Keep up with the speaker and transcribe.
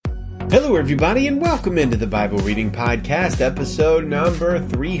Hello, everybody, and welcome into the Bible Reading Podcast, episode number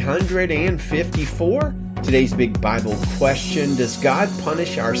 354. Today's big Bible question: does God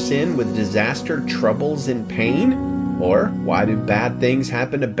punish our sin with disaster, troubles, and pain? Or why do bad things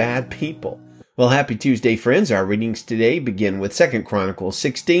happen to bad people? Well, happy Tuesday, friends. Our readings today begin with 2 Chronicles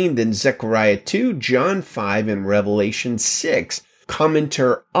 16, then Zechariah 2, John 5, and Revelation 6.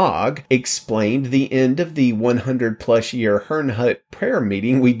 Commentator Og explained the end of the 100-plus year Herrnhut prayer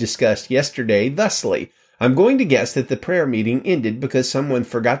meeting we discussed yesterday thusly: I'm going to guess that the prayer meeting ended because someone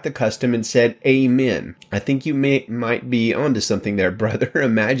forgot the custom and said amen. I think you might be onto something there, brother.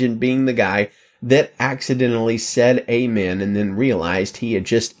 Imagine being the guy that accidentally said amen and then realized he had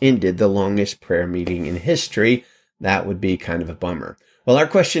just ended the longest prayer meeting in history. That would be kind of a bummer. Well, our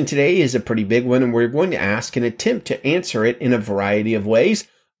question today is a pretty big one, and we're going to ask and attempt to answer it in a variety of ways.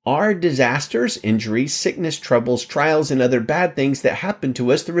 Are disasters, injuries, sickness, troubles, trials, and other bad things that happen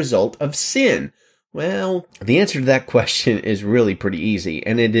to us the result of sin? Well, the answer to that question is really pretty easy,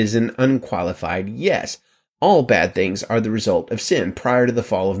 and it is an unqualified yes. All bad things are the result of sin. Prior to the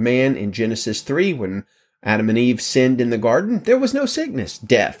fall of man in Genesis 3, when Adam and Eve sinned in the garden, there was no sickness,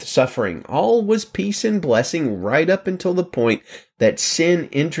 death, suffering. All was peace and blessing right up until the point that sin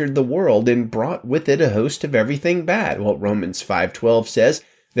entered the world and brought with it a host of everything bad. Well, Romans 5:12 says,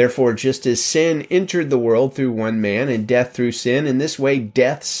 therefore, just as sin entered the world through one man and death through sin, in this way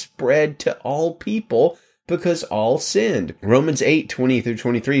death spread to all people because all sinned. Romans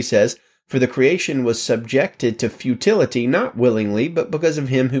 8:20-23 says, for the creation was subjected to futility, not willingly, but because of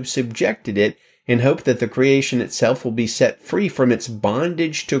him who subjected it, in hope that the creation itself will be set free from its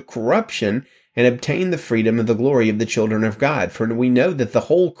bondage to corruption and obtain the freedom of the glory of the children of God. For we know that the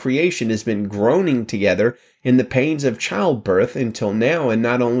whole creation has been groaning together in the pains of childbirth until now, and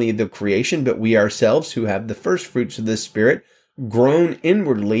not only the creation, but we ourselves who have the first fruits of the Spirit groan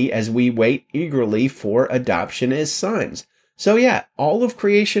inwardly as we wait eagerly for adoption as sons. So yeah, all of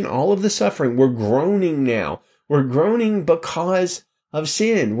creation, all of the suffering, we're groaning now. We're groaning because of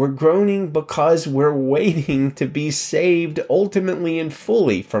sin. We're groaning because we're waiting to be saved ultimately and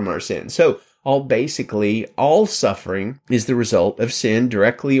fully from our sin. So all suffering is the result of sin,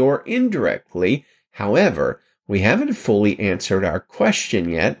 directly or indirectly. However, we haven't fully answered our question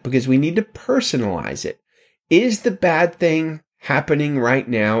yet because we need to personalize it. Is the bad thing happening right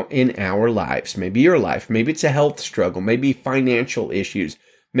now in our lives? Maybe your life, maybe it's a health struggle, maybe financial issues,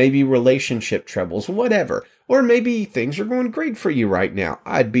 maybe relationship troubles, whatever. Or maybe things are going great for you right now.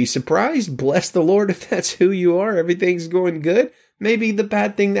 I'd be surprised. Bless the Lord if that's who you are. Everything's going good. Maybe the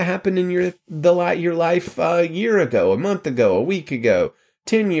bad thing that happened in your life a year ago, a month ago, a week ago,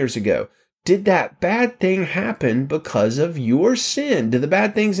 10 years ago. Did that bad thing happen because of your sin? Did the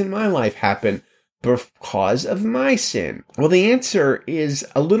bad things in my life happen because of my sin? Well, the answer is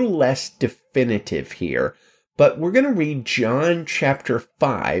a little less definitive here, but we're going to read John chapter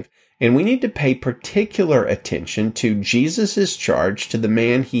 5, and we need to pay particular attention to Jesus' charge to the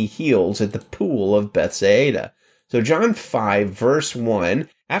man he heals at the pool of Bethsaida. So John 5, verse 1,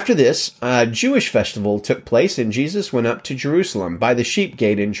 after this, a Jewish festival took place, and Jesus went up to Jerusalem. By the sheep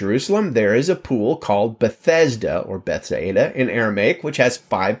gate in Jerusalem, there is a pool called Bethesda, or Bethsaida in Aramaic, which has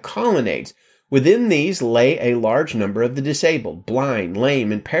 5 colonnades. Within these lay a large number of the disabled, blind,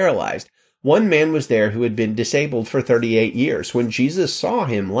 lame, and paralyzed. One man was there who had been disabled for 38 years. When Jesus saw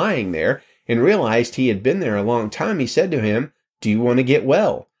him lying there and realized he had been there a long time, he said to him, do you want to get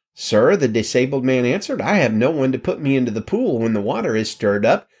well? Sir, the disabled man answered, I have no one to put me into the pool when the water is stirred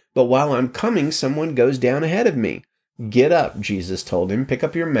up, but while I'm coming, someone goes down ahead of me. Get up, Jesus told him, pick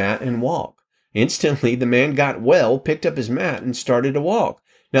up your mat and walk. Instantly, the man got well, picked up his mat, and started to walk.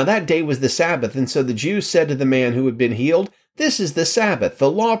 Now that day was the Sabbath, and so the Jews said to the man who had been healed, this is the Sabbath.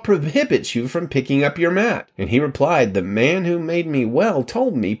 The law prohibits you from picking up your mat. And he replied, the man who made me well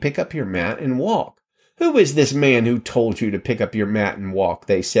told me, pick up your mat and walk. Who is this man who told you to pick up your mat and walk?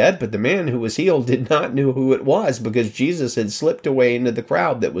 They said, but the man who was healed did not know who it was because Jesus had slipped away into the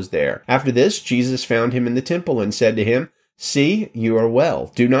crowd that was there. After this, Jesus found him in the temple and said to him, see, you are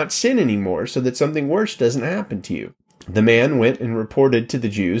well. Do not sin anymore so that something worse doesn't happen to you. The man went and reported to the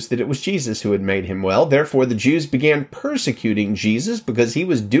Jews that it was Jesus who had made him well. Therefore, the Jews began persecuting Jesus because he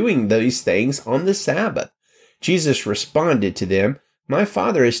was doing these things on the Sabbath. Jesus responded to them, my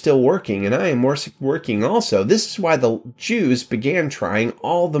Father is still working, and I am working also. This is why the Jews began trying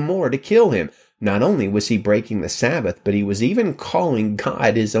all the more to kill him. Not only was he breaking the Sabbath, but he was even calling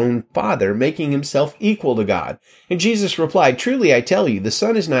God his own Father, making himself equal to God. And Jesus replied, truly I tell you, the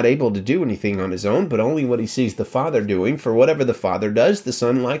Son is not able to do anything on his own, but only what he sees the Father doing. For whatever the Father does, the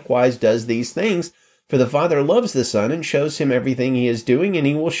Son likewise does these things. For the Father loves the Son and shows him everything he is doing, and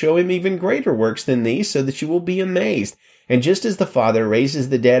he will show him even greater works than these, so that you will be amazed. And just as the Father raises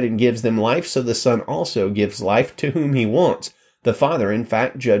the dead and gives them life, so the Son also gives life to whom he wants. The Father, in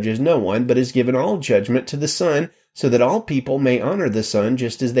fact, judges no one, but has given all judgment to the Son, so that all people may honor the Son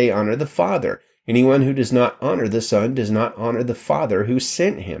just as they honor the Father. Anyone who does not honor the Son does not honor the Father who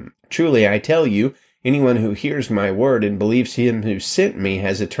sent him. Truly, I tell you, anyone who hears my word and believes him who sent me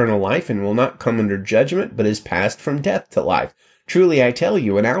has eternal life and will not come under judgment, but is passed from death to life. Truly, I tell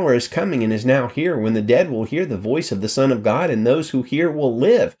you, an hour is coming and is now here when the dead will hear the voice of the Son of God, and those who hear will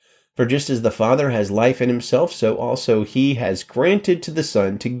live. For just as the Father has life in himself, so also he has granted to the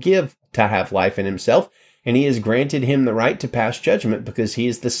Son to have life in himself, and he has granted him the right to pass judgment because he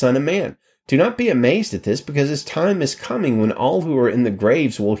is the Son of Man. Do not be amazed at this, because his time is coming when all who are in the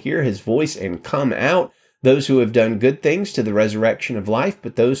graves will hear his voice and come out, those who have done good things to the resurrection of life,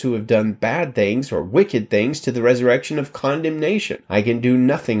 but those who have done bad things or wicked things to the resurrection of condemnation. I can do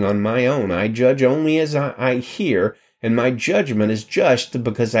nothing on my own. I judge only as I hear, and my judgment is just,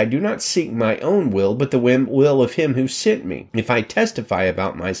 because I do not seek my own will, but the will of him who sent me. If I testify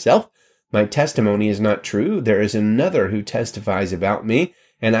about myself, my testimony is not true. There is another who testifies about me,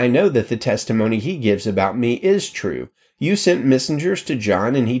 and I know that the testimony he gives about me is true. You sent messengers to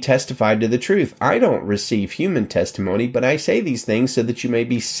John, and he testified to the truth. I don't receive human testimony, but I say these things so that you may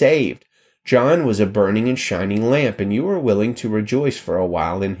be saved. John was a burning and shining lamp, and you were willing to rejoice for a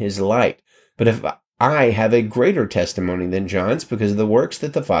while in his light. But if I have a greater testimony than John's, because of the works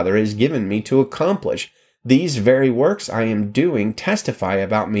that the Father has given me to accomplish, these very works I am doing testify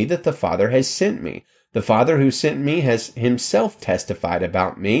about me that the Father has sent me. The Father who sent me has himself testified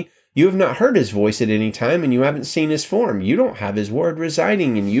about me. You have not heard his voice at any time, and you haven't seen his form. You don't have his word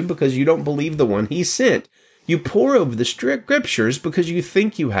residing in you because you don't believe the one he sent. You pore over the scriptures because you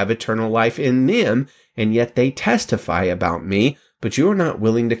think you have eternal life in them, and yet they testify about me, but you are not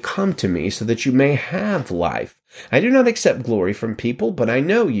willing to come to me so that you may have life. I do not accept glory from people, but I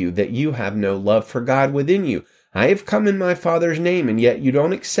know you, that you have no love for God within you. I have come in my Father's name, and yet you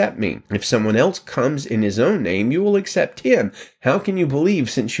don't accept me. If someone else comes in his own name, you will accept him. How can you believe,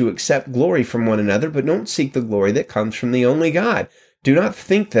 since you accept glory from one another, but don't seek the glory that comes from the only God? Do not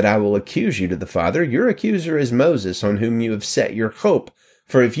think that I will accuse you to the Father. Your accuser is Moses, on whom you have set your hope.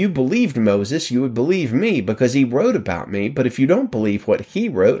 For if you believed Moses, you would believe me, because he wrote about me. But if you don't believe what he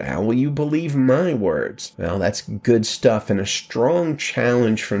wrote, how will you believe my words? Well, that's good stuff, and a strong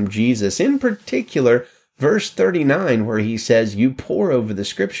challenge from Jesus. In particular, Verse 39, where he says, you pore over the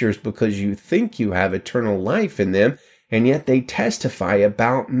scriptures because you think you have eternal life in them, and yet they testify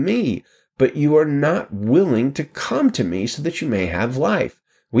about me, but you are not willing to come to me so that you may have life.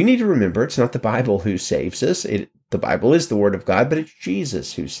 We need to remember it's not the Bible who saves us. The Bible is the Word of God, but it's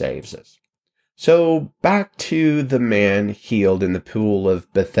Jesus who saves us. So back to the man healed in the pool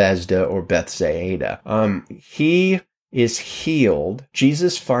of Bethesda or Bethsaida. He is healed.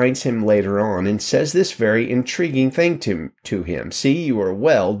 Jesus finds him later on and says this very intriguing thing to him. See, you are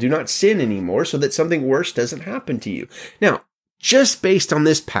well. Do not sin anymore so that something worse doesn't happen to you. Now, just based on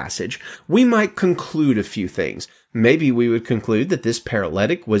this passage, we might conclude a few things. Maybe we would conclude that this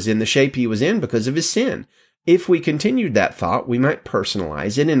paralytic was in the shape he was in because of his sin. If we continued that thought, we might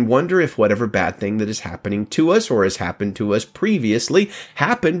personalize it and wonder if whatever bad thing that is happening to us or has happened to us previously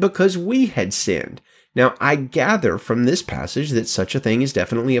happened because we had sinned. Now, I gather from this passage that such a thing is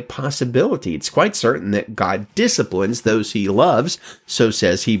definitely a possibility. It's quite certain that God disciplines those he loves, so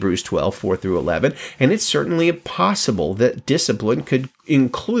says Hebrews 12, 4 through 11, and it's certainly possible that discipline could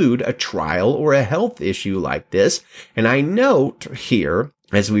include a trial or a health issue like this. And I note here,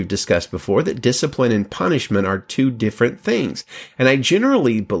 as we've discussed before, that discipline and punishment are two different things. And I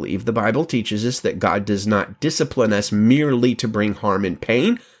generally believe the Bible teaches us that God does not discipline us merely to bring harm and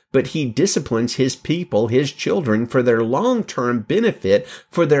pain, but he disciplines his people, his children, for their long-term benefit,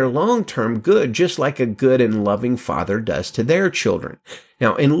 for their long-term good, just like a good and loving father does to their children.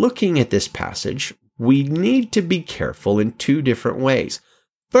 Now, in looking at this passage, we need to be careful in two different ways.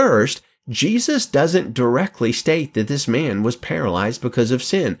 First, Jesus doesn't directly state that this man was paralyzed because of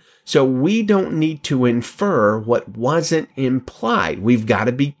sin. So we don't need to infer what wasn't implied. We've got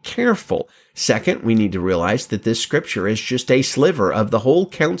to be careful. Second, we need to realize that this scripture is just a sliver of the whole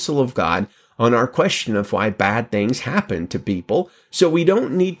counsel of God on our question of why bad things happen to people. So we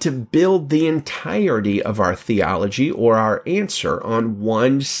don't need to build the entirety of our theology or our answer on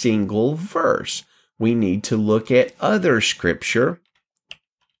one single verse. We need to look at other scripture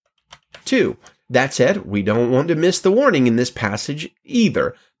too. That said, we don't want to miss the warning in this passage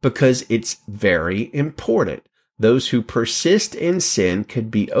either, because it's very important. those who persist in sin could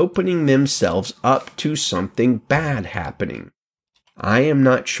be opening themselves up to something bad happening. I am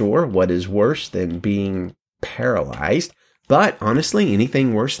not sure what is worse than being paralyzed, but honestly,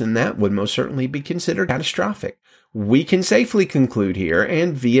 anything worse than that would most certainly be considered catastrophic. We can safely conclude here,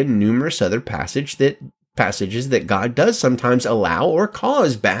 and via numerous other passages, that God does sometimes allow or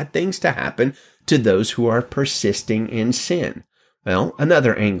cause bad things to happen to those who are persisting in sin. Well,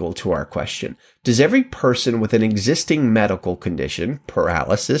 another angle to our question. Does every person with an existing medical condition,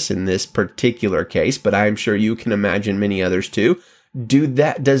 paralysis in this particular case, but I'm sure you can imagine many others too,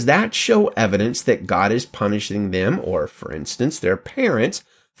 does that show evidence that God is punishing them, or for instance, their parents,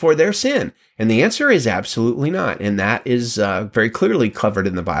 for their sin? And the answer is absolutely not. And that is very clearly covered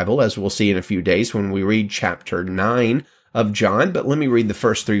in the Bible, as we'll see in a few days when we read chapter 9 of John. But let me read the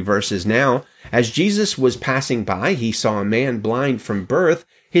first 3 verses now. As Jesus was passing by, he saw a man blind from birth.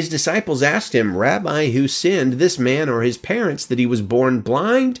 His disciples asked him, "Rabbi, who sinned, this man or his parents, that he was born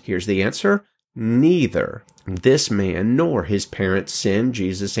blind?" Here's the answer. Neither this man nor his parents sinned,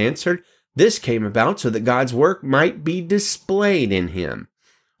 Jesus answered. This came about so that God's work might be displayed in him.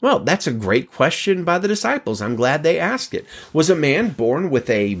 Well, that's a great question by the disciples. I'm glad they asked it. Was a man born with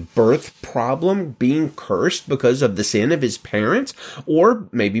a birth problem being cursed because of the sin of his parents, or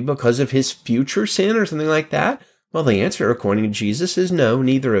maybe because of his future sin or something like that? Well, the answer, according to Jesus, is no,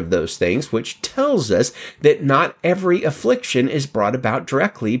 neither of those things, which tells us that not every affliction is brought about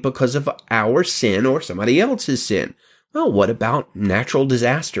directly because of our sin or somebody else's sin. Well, what about natural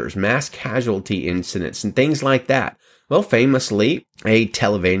disasters, mass casualty incidents, and things like that? Well, famously, a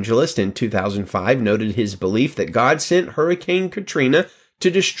televangelist in 2005 noted his belief that God sent Hurricane Katrina to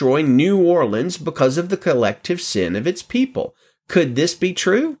destroy New Orleans because of the collective sin of its people. Could this be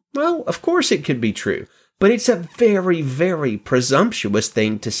true? Well, of course it could be true. But it's a very, very presumptuous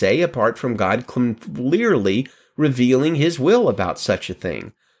thing to say apart from God clearly revealing his will about such a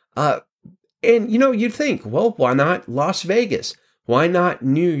thing. And, you'd think, well, why not Las Vegas? Why not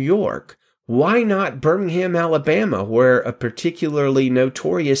New York? Why not Birmingham, Alabama, where a particularly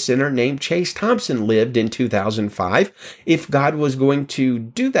notorious sinner named Chase Thompson lived in 2005, if God was going to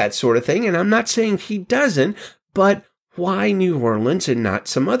do that sort of thing? And I'm not saying he doesn't, but why New Orleans and not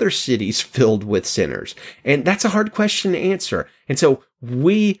some other cities filled with sinners? And that's a hard question to answer. And so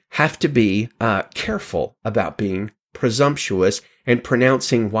we have to be careful about being presumptuous and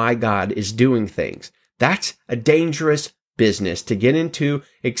pronouncing why God is doing things. That's a dangerous business to get into,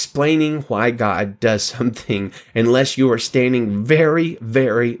 explaining why God does something unless you are standing very,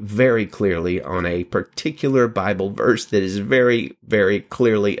 very, very clearly on a particular Bible verse that is very, very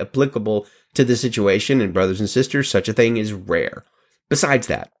clearly applicable to the situation. And brothers and sisters, such a thing is rare. Besides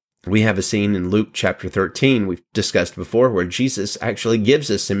that, we have a scene in Luke chapter 13 we've discussed before where Jesus actually gives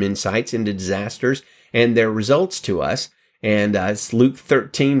us some insights into disasters and their results to us. And it's Luke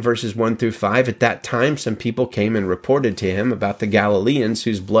 13, verses 1 through 5. At that time, some people came and reported to him about the Galileans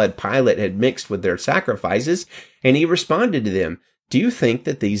whose blood Pilate had mixed with their sacrifices. And he responded to them, "Do you think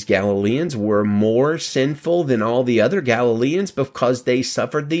that these Galileans were more sinful than all the other Galileans because they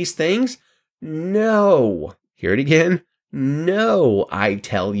suffered these things? No." Hear it again. No, I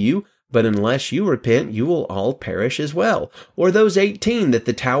tell you. But unless you repent, you will all perish as well. Or those 18 that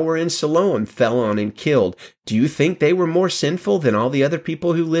the tower in Siloam fell on and killed. Do you think they were more sinful than all the other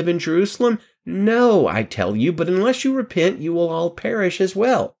people who live in Jerusalem? No, I tell you, but unless you repent, you will all perish as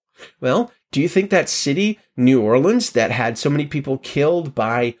well. Well, do you think that city, New Orleans, that had so many people killed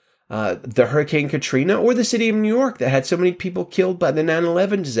by the Hurricane Katrina, or the city of New York that had so many people killed by the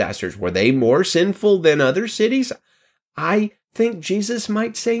 9/11 disasters, were they more sinful than other cities? I think Jesus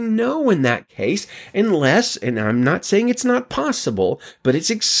might say no in that case, unless, and I'm not saying it's not possible, but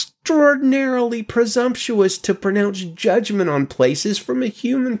it's extraordinarily presumptuous to pronounce judgment on places from a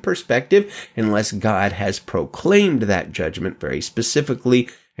human perspective, unless God has proclaimed that judgment very specifically,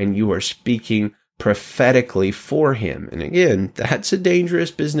 and you are speaking prophetically for him. And again, that's a dangerous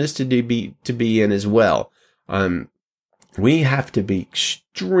business to be in as well. We have to be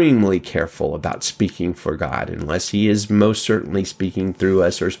extremely careful about speaking for God unless he is most certainly speaking through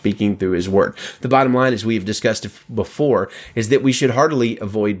us or speaking through his word. The bottom line, as we've discussed before, is that we should heartily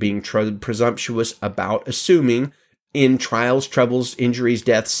avoid being presumptuous about assuming in trials, troubles, injuries,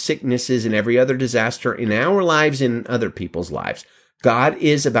 deaths, sicknesses, and every other disaster in our lives and other people's lives. God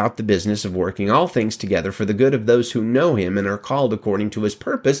is about the business of working all things together for the good of those who know him and are called according to his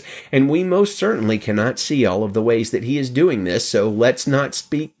purpose, and we most certainly cannot see all of the ways that he is doing this, so let's not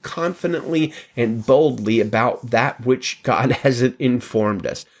speak confidently and boldly about that which God hasn't informed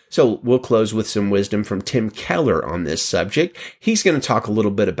us. So we'll close with some wisdom from Tim Keller on this subject. He's going to talk a little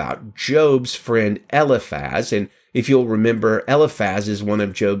bit about Job's friend Eliphaz, and if you'll remember, Eliphaz is one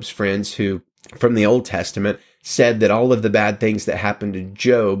of Job's friends who, from the Old Testament, said that all of the bad things that happened to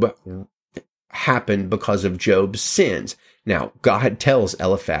Job happened because of Job's sins. Now, God tells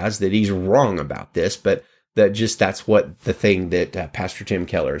Eliphaz that he's wrong about this, but that's what the thing that Pastor Tim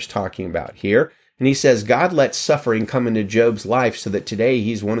Keller is talking about here. And he says, God let suffering come into Job's life so that today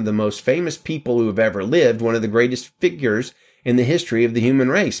he's one of the most famous people who have ever lived, one of the greatest figures in the history of the human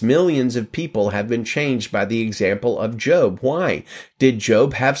race. Millions of people have been changed by the example of Job. Why? Did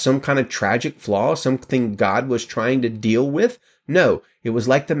Job have some kind of tragic flaw, something God was trying to deal with? No, it was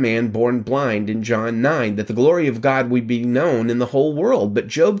like the man born blind in John 9, that the glory of God would be known in the whole world, but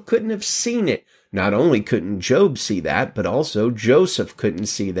Job couldn't have seen it. Not only couldn't Job see that, but also Joseph couldn't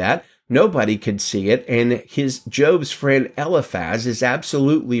see that. Nobody could see it, and Job's friend Eliphaz is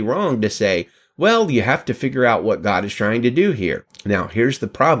absolutely wrong to say, well, you have to figure out what God is trying to do here. Now, here's the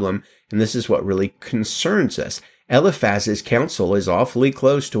problem, and this is what really concerns us. Eliphaz's counsel is awfully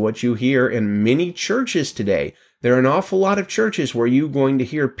close to what you hear in many churches today. There are an awful lot of churches where you're going to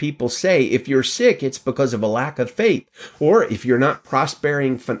hear people say, if you're sick, it's because of a lack of faith. Or if you're not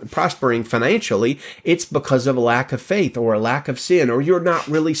prospering financially, it's because of a lack of faith or a lack of sin, or you're not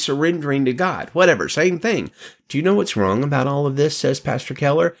really surrendering to God. Whatever, same thing. Do you know what's wrong about all of this, says Pastor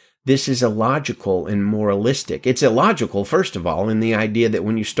Keller? This is illogical and moralistic. It's illogical, first of all, in the idea that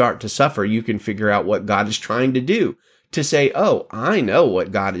when you start to suffer, you can figure out what God is trying to do. To say, oh, I know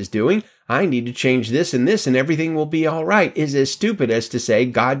what God is doing. I need to change this and everything will be all right, is as stupid as to say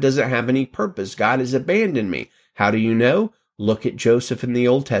God doesn't have any purpose. God has abandoned me. How do you know? Look at Joseph in the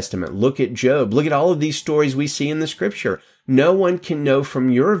Old Testament. Look at Job. Look at all of these stories we see in the scripture. No one can know from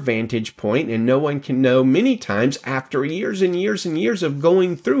your vantage point, and no one can know many times after years and years and years of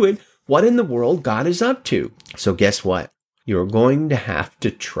going through it, what in the world God is up to. So guess what? You're going to have to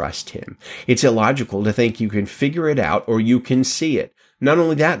trust him. It's illogical to think you can figure it out or you can see it. Not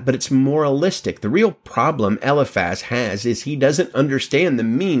only that, but it's moralistic. The real problem Eliphaz has is he doesn't understand the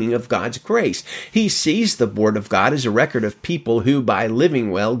meaning of God's grace. He sees the Word of God as a record of people who, by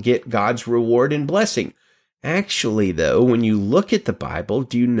living well, get God's reward and blessing. Actually, though, when you look at the Bible,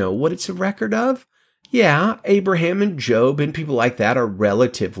 do you know what it's a record of? Yeah, Abraham and Job and people like that are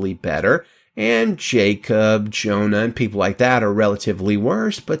relatively better. And Jacob, Jonah, and people like that are relatively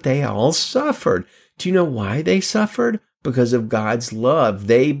worse, but they all suffered. Do you know why they suffered? Because of God's love.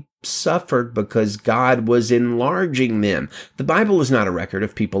 They suffered because God was enlarging them. The Bible is not a record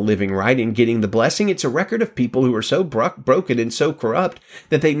of people living right and getting the blessing. It's a record of people who are so broken and so corrupt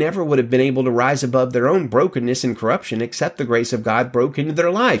that they never would have been able to rise above their own brokenness and corruption except the grace of God broke into their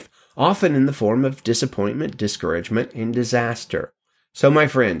life, often in the form of disappointment, discouragement, and disaster. So, my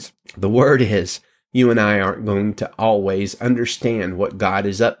friends, the word is, you and I aren't going to always understand what God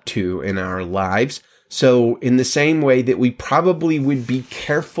is up to in our lives. So in the same way that we probably would be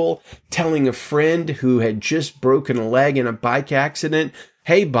careful telling a friend who had just broken a leg in a bike accident,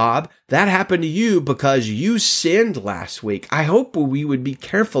 hey, Bob, that happened to you because you sinned last week. I hope we would be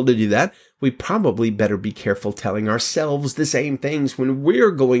careful to do that. We probably better be careful telling ourselves the same things when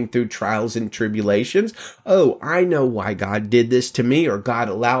we're going through trials and tribulations. Oh, I know why God did this to me or God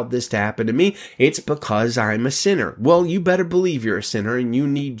allowed this to happen to me. It's because I'm a sinner. Well, you better believe you're a sinner and you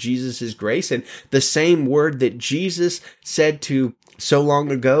need Jesus' grace. And the same word that Jesus said to so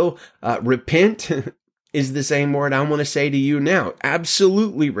long ago, repent, is the same word I want to say to you now.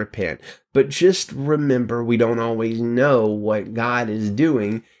 Absolutely repent. But just remember, we don't always know what God is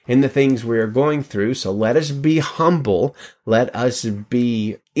doing in the things we are going through. So let us be humble. Let us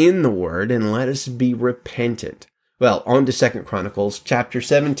be in the Word and let us be repentant. Well, on to 2 Chronicles chapter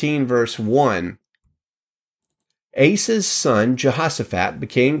 17, verse 1. Asa's son Jehoshaphat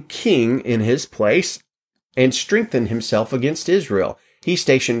became king in his place and strengthened himself against Israel. He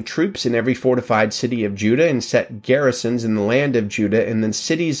stationed troops in every fortified city of Judah and set garrisons in the land of Judah and the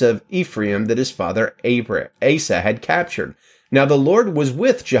cities of Ephraim that his father Asa had captured. Now the Lord was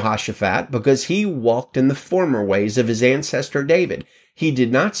with Jehoshaphat because he walked in the former ways of his ancestor David. He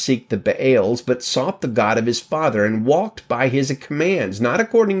did not seek the Baals, but sought the God of his father and walked by his commands, not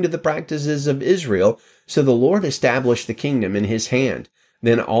according to the practices of Israel. So the Lord established the kingdom in his hand.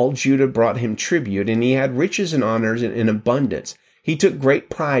 Then all Judah brought him tribute, and he had riches and honors in abundance. He took great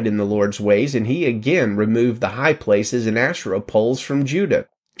pride in the Lord's ways, and he again removed the high places and Asherah poles from Judah.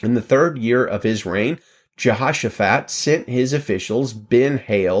 In the 3rd year of his reign, Jehoshaphat sent his officials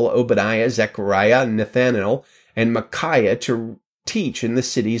Ben-Hail, Obadiah, Zechariah, Nathanael, and Micaiah to teach in the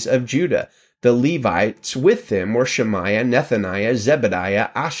cities of Judah. The Levites with them were Shemaiah, Nethaniah,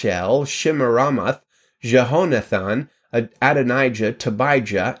 Zebediah, Asahel, Shemiramoth, Jehonathan, Adonijah,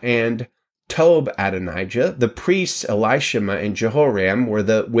 Tobijah, and Tob-Adonijah. The priests Elishama and Jehoram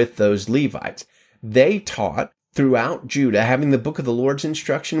were with those Levites. They taught throughout Judah, having the book of the Lord's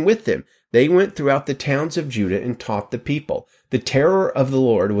instruction with them. They went throughout the towns of Judah and taught the people. The terror of the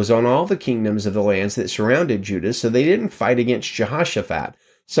Lord was on all the kingdoms of the lands that surrounded Judah, so they didn't fight against Jehoshaphat.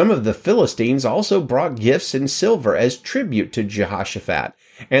 Some of the Philistines also brought gifts in silver as tribute to Jehoshaphat,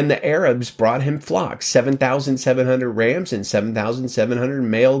 and the Arabs brought him flocks, 7,700 rams and 7,700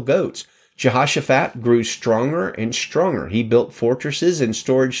 male goats. Jehoshaphat grew stronger and stronger. He built fortresses and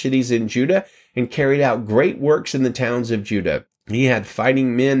storage cities in Judah and carried out great works in the towns of Judah. He had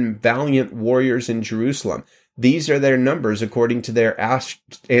fighting men, valiant warriors in Jerusalem. These are their numbers according to their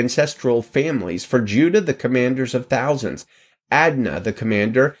ancestral families. For Judah, the commanders of thousands. Adnah, the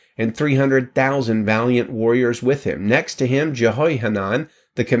commander, and 300,000 valiant warriors with him. Next to him, Jehohanan,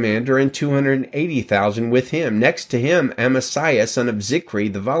 the commander, and 280,000 with him. Next to him, Amasiah, son of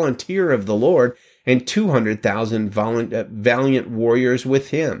Zichri, the volunteer of the Lord, and 200,000 valiant warriors with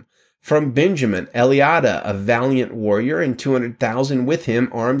him. From Benjamin, Eliada, a valiant warrior, and 200,000 with him,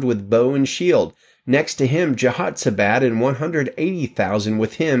 armed with bow and shield. Next to him, Jehotzabad, and 180,000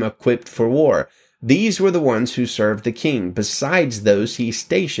 with him, equipped for war. These were the ones who served the king, besides those he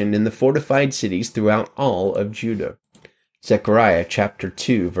stationed in the fortified cities throughout all of Judah. Zechariah chapter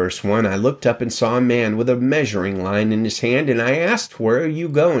 2, verse 1, I looked up and saw a man with a measuring line in his hand, and I asked, Where are you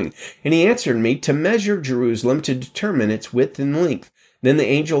going? And he answered me, To measure Jerusalem, to determine its width and length. Then the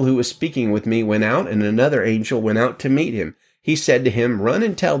angel who was speaking with me went out, and another angel went out to meet him. He said to him, Run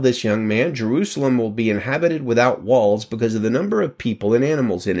and tell this young man, Jerusalem will be inhabited without walls because of the number of people and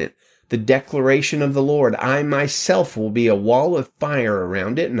animals in it. The declaration of the Lord, I myself will be a wall of fire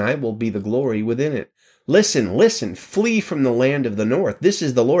around it, and I will be the glory within it. Listen, listen, flee from the land of the north. This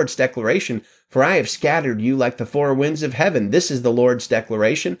is the Lord's declaration, for I have scattered you like the four winds of heaven. This is the Lord's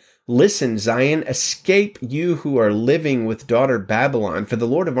declaration. Listen, Zion, escape you who are living with daughter Babylon. For the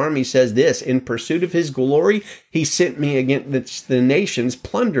Lord of armies says this, In pursuit of his glory, he sent me against the nations,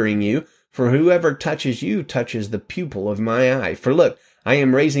 plundering you. For whoever touches you touches the pupil of my eye. For look, I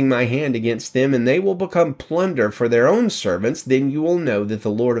am raising my hand against them, and they will become plunder for their own servants. Then you will know that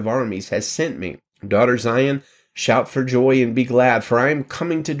the Lord of armies has sent me. Daughter Zion, shout for joy and be glad, for I am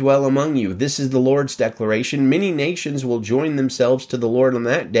coming to dwell among you. This is the Lord's declaration. Many nations will join themselves to the Lord on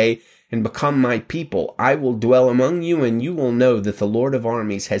that day and become my people. I will dwell among you, and you will know that the Lord of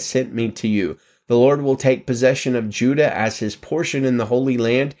armies has sent me to you. The Lord will take possession of Judah as his portion in the Holy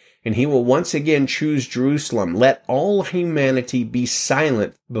Land, and he will once again choose Jerusalem. Let all humanity be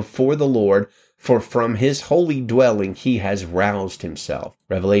silent before the Lord, for from his holy dwelling he has roused himself.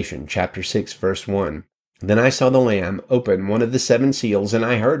 Revelation chapter 6, verse 1. Then I saw the Lamb open one of the 7 seals, and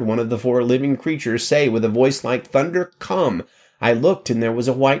I heard one of the 4 living creatures say with a voice like thunder, Come! I looked, and there was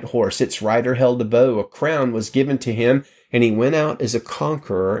a white horse. Its rider held a bow. A crown was given to him, and he went out as a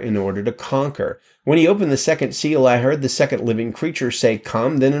conqueror in order to conquer. When he opened the 2nd seal, I heard the 2nd living creature say,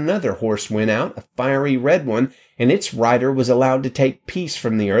 Come! Then another horse went out, a fiery red one, and its rider was allowed to take peace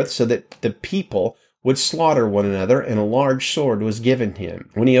from the earth so that the people would slaughter one another, and a large sword was given him.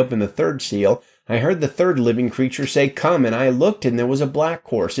 When he opened the 3rd seal, I heard the 3rd living creature say, Come! And I looked, and there was a black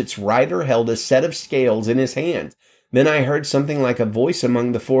horse. Its rider held a set of scales in his hand. Then I heard something like a voice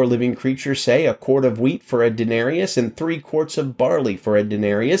among the 4 living creatures say, A quart of wheat for a denarius, and 3 quarts of barley for a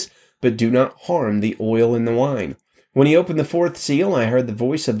denarius, but do not harm the oil and the wine. When he opened the 4th seal, I heard the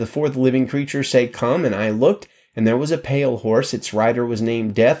voice of the 4th living creature say, Come! And I looked, and there was a pale horse. Its rider was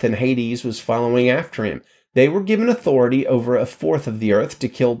named Death, and Hades was following after him. They were given authority over 1/4 of the earth to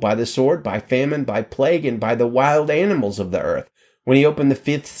kill by the sword, by famine, by plague, and by the wild animals of the earth. When he opened the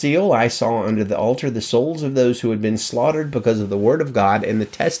 5th seal, I saw under the altar the souls of those who had been slaughtered because of the word of God and the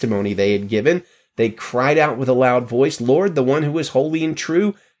testimony they had given. They cried out with a loud voice, Lord, the one who is holy and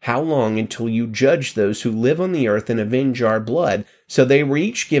true, how long until you judge those who live on the earth and avenge our blood? So they were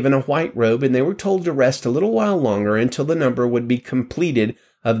each given a white robe, and they were told to rest a little while longer until the number would be completed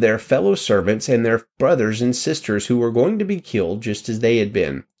of their fellow servants and their brothers and sisters who were going to be killed just as they had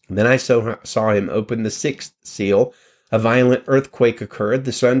been. Then I saw him open the 6th seal. A violent earthquake occurred.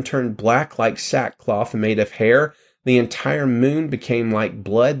 The sun turned black like sackcloth made of hair. The entire moon became like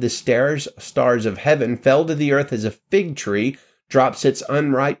blood. The stars of heaven fell to the earth as a fig tree drops its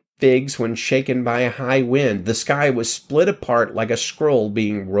unripe figs when shaken by a high wind. The sky was split apart like a scroll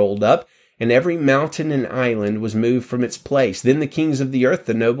being rolled up, and every mountain and island was moved from its place. Then the kings of the earth,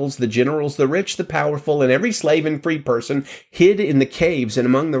 the nobles, the generals, the rich, the powerful, and every slave and free person hid in the caves and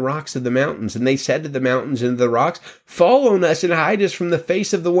among the rocks of the mountains. And they said to the mountains and to the rocks, "Fall on us and hide us from the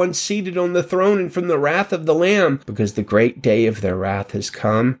face of the one seated on the throne and from the wrath of the Lamb, because the great day of their wrath has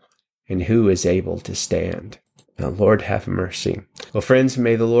come, and who is able to stand?" Now, Lord, have mercy. Well, friends,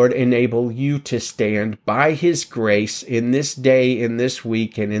 may the Lord enable you to stand by His grace in this day, in this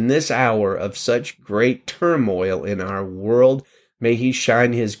week, and in this hour of such great turmoil in our world. May He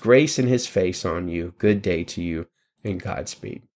shine His grace and His face on you. Good day to you, and Godspeed.